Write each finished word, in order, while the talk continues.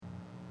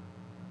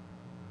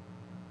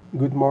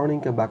Good morning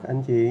các bác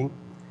anh chị.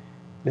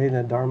 Đây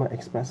là Dharma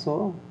Espresso.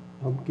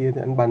 Hôm kia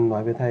thì anh Bành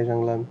nói với thầy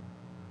rằng là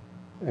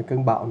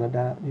cơn bão nó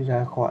đã đi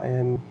ra khỏi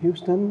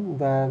Houston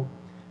và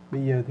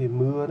bây giờ thì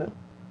mưa đó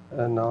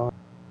nó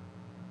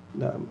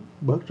đã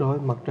bớt rồi,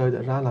 mặt trời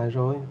đã ra lại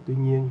rồi. Tuy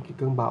nhiên cái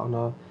cơn bão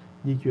nó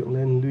di chuyển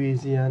lên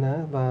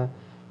Louisiana và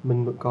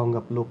mình vẫn còn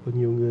ngập lụt và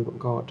nhiều người vẫn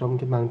còn ở trong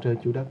cái màn trời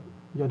chiếu đất.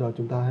 Do đó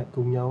chúng ta hãy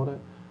cùng nhau đó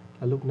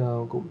là lúc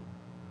nào cũng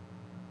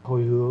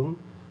hồi hướng,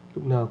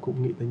 lúc nào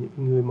cũng nghĩ tới những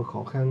cái người mà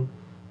khó khăn,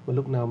 và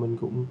lúc nào mình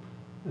cũng,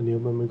 nếu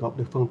mà mình góp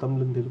được phần tâm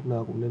linh thì lúc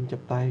nào cũng nên chắp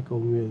tay cầu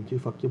nguyện chư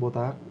Phật chư Bồ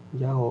Tát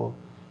gia hộ.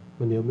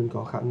 Và nếu mình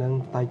có khả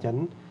năng tài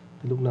chánh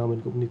thì lúc nào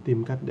mình cũng đi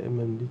tìm cách để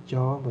mình đi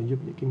cho và giúp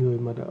những cái người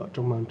mà đã ở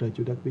trong màn trời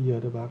chiếu đất bây giờ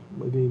đó bác.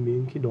 Bởi vì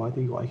miễn khi đói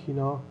thì gọi khi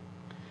no,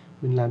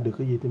 mình làm được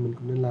cái gì thì mình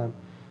cũng nên làm,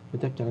 và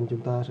chắc chắn chúng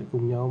ta sẽ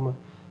cùng nhau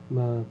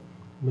mà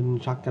mình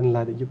sát cánh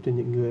lại để giúp cho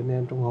những người anh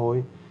em trong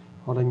hội,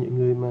 hoặc là những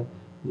người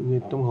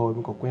trong hội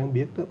mà có quen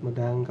biết đó, mà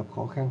đang gặp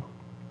khó khăn.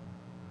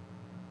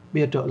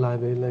 Bây giờ trở lại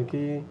về là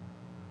cái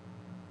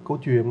câu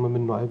chuyện mà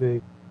mình nói về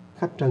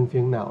khách trần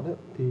phiền não đó,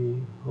 thì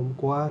hôm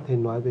qua thầy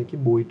nói về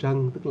cái bụi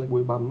trần, tức là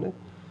bụi bặm đó.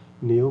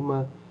 Nếu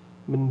mà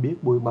mình biết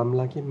bụi bặm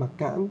là cái mặc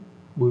cảm,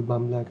 bụi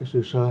bặm là cái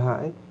sự sợ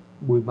hãi,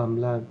 bụi bặm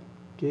là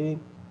cái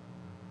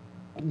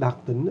đặc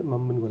tính mà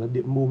mình gọi là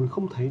điểm mù, mình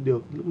không thấy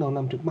được lúc nào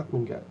nằm trước mắt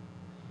mình cả,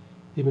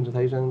 thì mình sẽ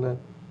thấy rằng là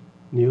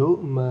nếu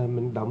mà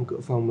mình đóng cửa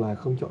phòng lại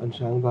không cho ánh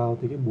sáng vào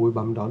thì cái bụi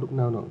bặm đó lúc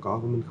nào nó cũng có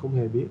và mình không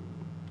hề biết.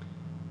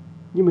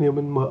 Nhưng mà nếu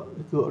mình mở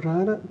cái cửa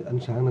ra đó thì ánh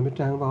sáng nó mới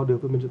tràn vào được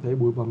và mình sẽ thấy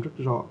bụi bặm rất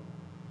rõ.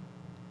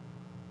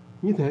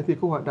 Như thế thì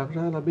câu hỏi đặt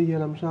ra là bây giờ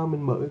làm sao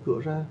mình mở cái cửa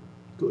ra?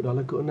 Cửa đó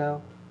là cửa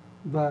nào?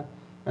 Và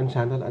ánh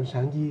sáng đó là ánh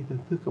sáng gì?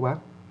 Thưa các bác,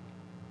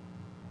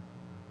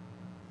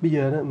 bây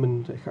giờ đó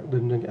mình sẽ khẳng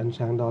định rằng cái ánh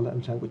sáng đó là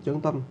ánh sáng của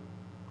chân tâm.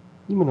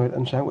 Nhưng mà nói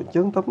ánh sáng của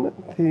chân tâm đó,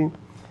 thì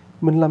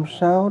mình làm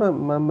sao đó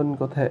mà mình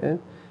có thể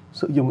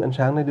sử dụng ánh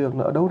sáng này được,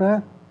 nó ở đâu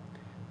ra?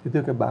 Thì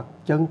thưa các bác,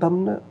 chân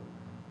tâm đó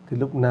thì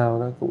lúc nào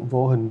nó cũng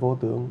vô hình vô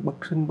tướng,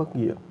 bất sinh bất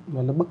diệt,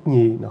 nó là bất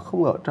nhị, nó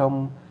không ở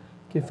trong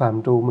cái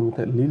phạm trù mình có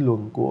thể lý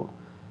luận của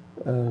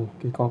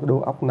cái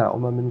đầu óc não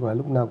mà mình gọi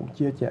lúc nào cũng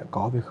chia sẻ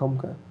có về không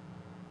cả.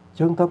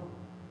 Chân tâm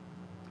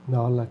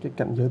nó là cái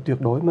cảnh giới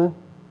tuyệt đối mà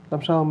làm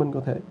sao mình có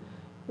thể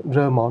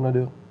rờ mó nó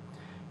được.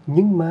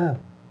 Nhưng mà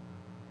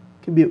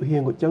cái biểu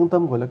hiện của chân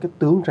tâm, gọi là cái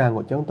tướng trạng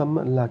của chân tâm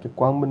là cái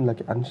quang minh, là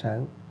cái ánh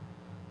sáng.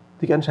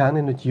 Thì cái ánh sáng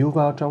này nó chiếu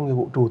vào trong cái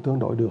vũ trụ tương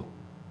đối được.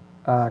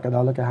 Cái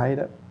đó là cái hay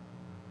đó.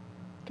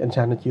 Cái ánh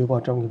sáng nó chiếu vào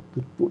trong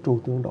cái vũ trụ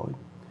tương đối.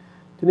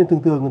 Cho nên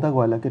thường thường người ta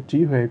gọi là cái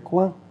trí huệ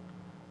quang,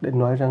 để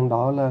nói rằng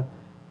đó là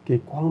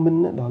cái quang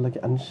minh, đó là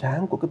cái ánh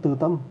sáng của cái từ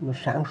tâm, nó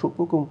sáng suốt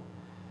vô cùng.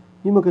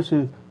 Nhưng mà cái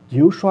sự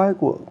chiếu soi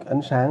của cái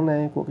ánh sáng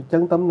này, của cái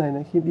chân tâm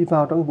này, khi đi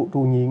vào trong cái vũ trụ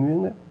nhị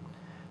nguyên đó,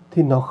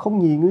 thì nó không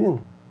nhị nguyên.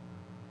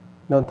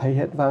 Nó thấy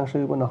hết vàng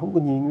sự mà nó không có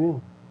nhị nguyên.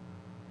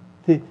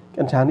 Thì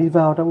cái ánh sáng đi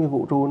vào trong cái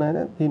vũ trụ này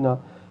đó, thì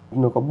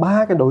nó có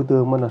 3 cái đối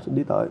tượng mà nó sẽ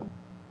đi tới.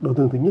 Đối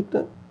tượng thứ nhất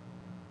đó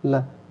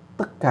là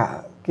tất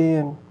cả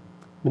cái,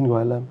 mình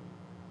gọi là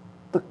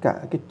tất cả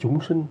cái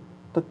chúng sinh,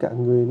 tất cả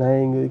người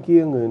này, người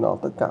kia, người nọ,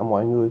 tất cả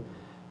mọi người,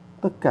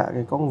 tất cả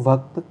cái con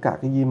vật, tất cả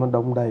cái gì mà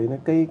đồng đầy, nó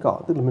cây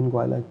cỏ, tức là mình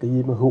gọi là cái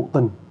gì mà hữu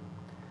tình.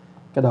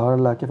 Cái đó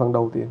là cái phần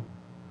đầu tiên.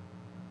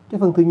 Cái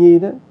phần thứ nhì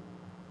đó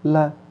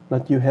là nó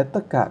chịu hết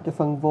tất cả cái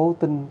phần vô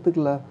tình, tức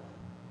là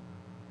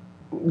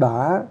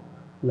đá,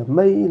 là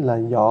mây, là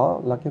gió,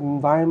 là cái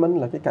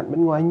environment, là cái cảnh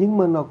bên ngoài, nhưng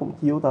mà nó cũng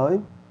chịu tới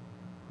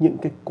những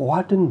cái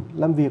quá trình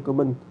làm việc của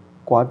mình,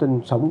 quá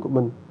trình sống của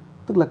mình.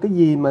 Tức là cái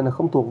gì mà nó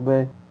không thuộc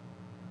về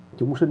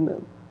chúng sinh nữa,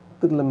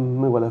 tức là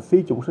mình gọi là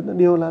phi chúng sinh,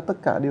 tất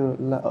cả đều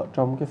là ở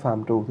trong cái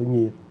phạm trù thứ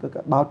nhì, tất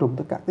cả bao trùm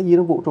tất cả cái gì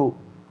trong vũ trụ.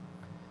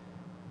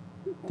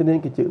 Cho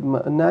nên cái chữ mà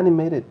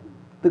inanimated,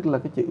 tức là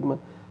cái chữ mà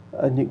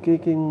những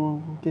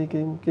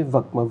cái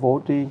vật mà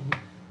vô tri,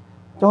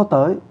 cho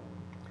tới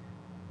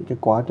những cái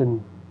quá trình,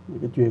 những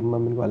cái chuyện mà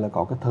mình gọi là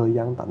có cái thời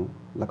gian tận,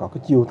 là có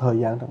cái chiều thời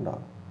gian trong đó.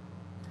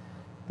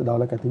 Từ đó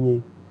là cái thứ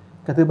nhì.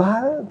 Cái thứ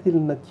ba thì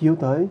là chiều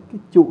tới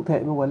cái chủ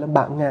thể mà gọi là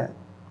bản ngã,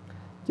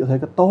 chiều tới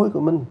cái tôi của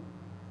mình,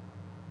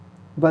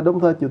 và đồng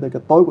thời chiều tới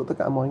cái tôi của tất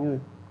cả mọi người.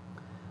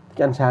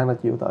 Cái ánh sáng nó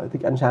chiếu tới, thì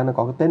cái ánh sáng nó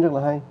có cái tên rất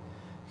là hay.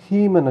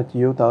 Khi mà nó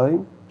chiếu tới,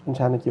 ánh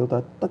sáng nó chiếu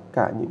tới tất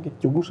cả những cái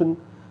chúng sinh,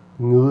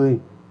 người,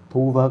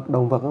 thú vật,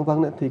 động vật vân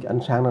vân, thì cái ánh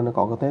sáng này nó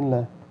có cái tên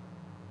là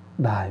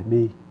đại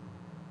bi,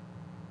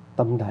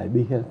 tâm đại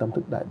bi hay là tâm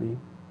thức đại bi.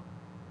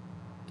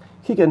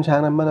 Khi cái ánh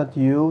sáng này mà nó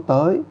chiếu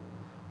tới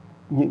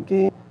những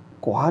cái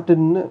quá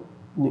trình,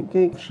 những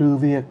cái sự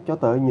việc, cho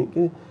tới những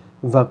cái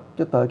vật,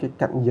 cho tới cái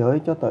cảnh giới,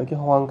 cho tới cái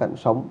hoàn cảnh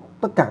sống,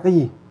 tất cả cái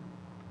gì,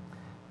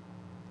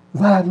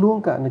 và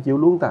luôn cả nó chiếu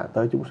luôn cả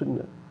tới chúng sinh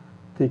nữa,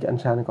 thì cái ánh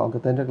sáng này có cái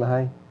tên rất là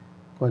hay,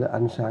 gọi là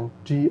ánh sáng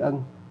tri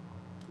ân,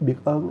 biết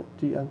ơn,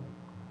 tri ân.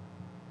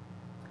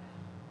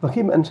 Và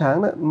khi mà ánh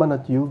sáng đó mà nó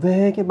chiếu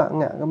về cái bản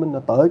ngã của mình, nó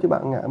tới cái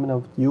bản ngã mình, nó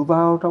chiếu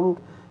vào trong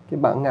cái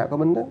bản ngã của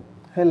mình đó,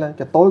 hay là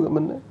cái tôi của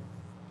mình đó,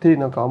 thì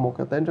nó có một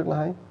cái tên rất là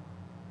hay,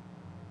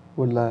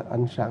 gọi là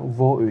ánh sáng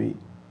vô ủy.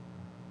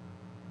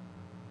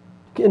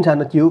 Cái ánh sáng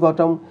nó chiếu vào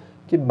trong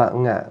cái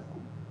bản ngã,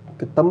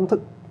 cái tâm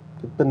thức,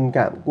 cái tình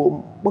cảm của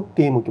bất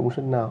kỳ một chúng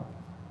sinh nào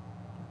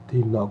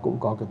thì nó cũng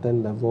có cái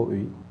tên là vô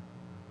úy.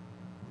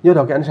 Do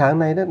đó cái ánh sáng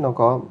này đó, nó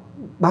có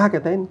 3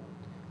 cái tên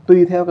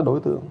tùy theo cái đối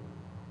tượng.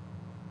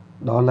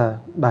 Đó là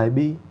đại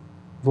bi,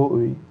 vô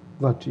úy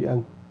và tri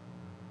ân.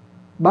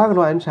 3 cái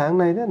loại ánh sáng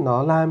này đó,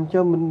 nó làm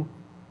cho mình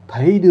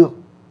thấy được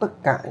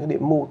tất cả cái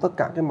điểm mù, tất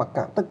cả cái mặc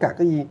cảm, tất cả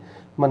cái gì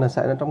mà nó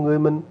xảy ra trong người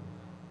mình,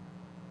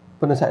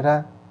 và nó xảy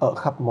ra ở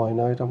khắp mọi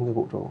nơi trong cái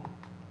vũ trụ.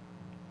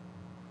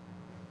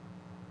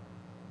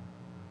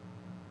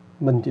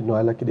 Mình chỉ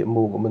nói là cái điểm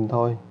mù của mình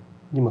thôi,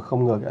 nhưng mà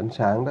không ngờ cái ánh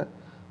sáng đó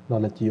nó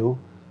là chiếu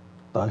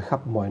tới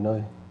khắp mọi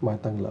nơi, mọi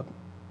tầng lớp,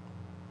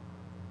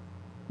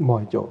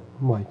 mọi chỗ,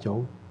 mọi chỗ.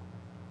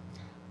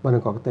 Và nó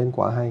có cái tên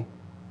quá hay: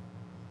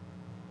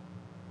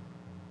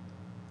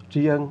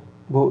 tri ân,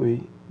 vô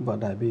úy và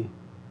đại bi.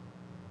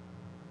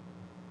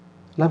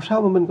 Làm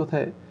sao mà mình có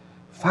thể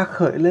phát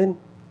khởi lên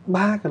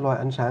 3 cái loại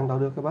ánh sáng đó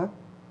được các bác?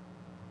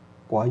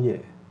 Quá dễ.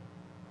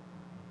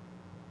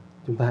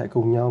 Chúng ta hãy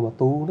cùng nhau mà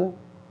tu đó.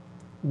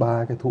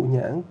 3 cái thụ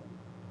nhãn.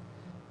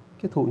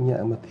 Cái thụ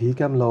nhãn mà thí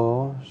cam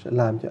lồ sẽ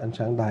làm cho ánh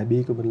sáng đại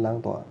bi của mình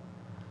lan tỏa.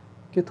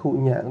 Cái thụ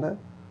nhãn đó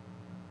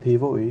thì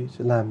vô úy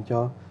sẽ làm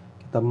cho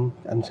cái tâm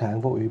ánh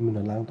sáng vô úy mình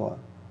nó lan tỏa.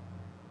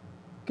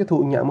 Cái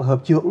thụ nhãn mà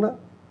hợp chướng đó,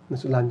 nó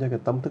sẽ làm cho cái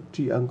tâm thức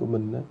tri ân của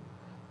mình đó,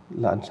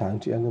 là ánh sáng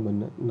tri ân của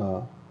mình đó,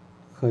 nó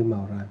khơi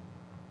mào ra.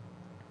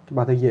 Các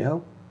bạn thấy dễ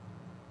không?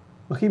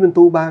 Và khi mình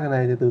tu 3 cái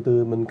này thì từ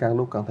từ mình càng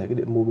lúc càng thấy cái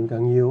điểm mù mình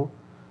càng nhiều,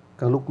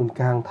 càng lúc mình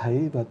càng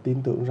thấy và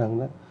tin tưởng rằng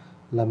đó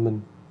là mình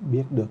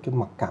biết được cái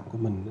mặc cảm của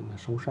mình là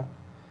sâu sắc.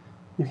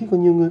 Nhiều khi có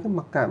nhiều người cái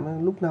mặc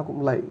cảm lúc nào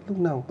cũng lạy, lúc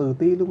nào cũng tự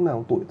ti, lúc nào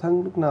cũng tủi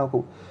thân, lúc nào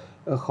cũng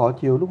khó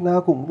chịu, lúc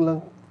nào cũng là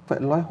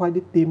phải loay hoay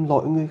đi tìm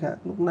lỗi người khác,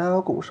 lúc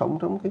nào cũng sống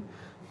trong cái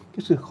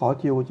sự khó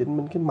chịu của chính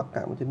mình, cái mặc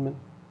cảm của chính mình.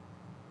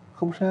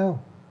 Không sao,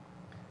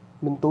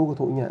 mình tu cái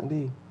thụ nhãn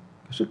đi.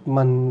 Cái sức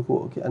mạnh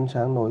của cái ánh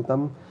sáng nội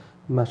tâm,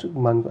 mà sức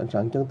mạnh của ánh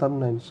sáng chân tâm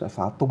này sẽ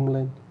phá tung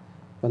lên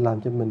và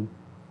làm cho mình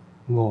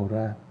ngộ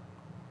ra.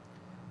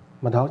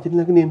 Mà đó chính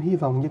là cái niềm hy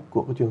vọng nhất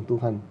của cái chuyện tu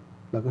hành,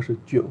 là cái sự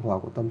chuyển hóa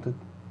của tâm thức.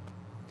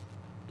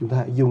 Chúng ta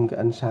hãy dùng cái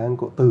ánh sáng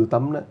của từ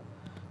tâm đó,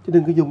 chứ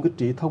đừng có dùng cái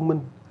trí thông minh.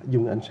 Hãy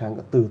dùng cái ánh sáng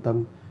của từ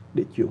tâm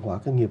để chuyển hóa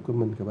cái nghiệp của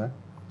mình các bác,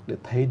 để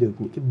thấy được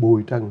những cái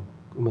bụi trần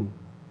của mình.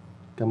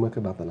 Cảm ơn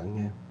các bạn đã lắng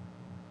nghe.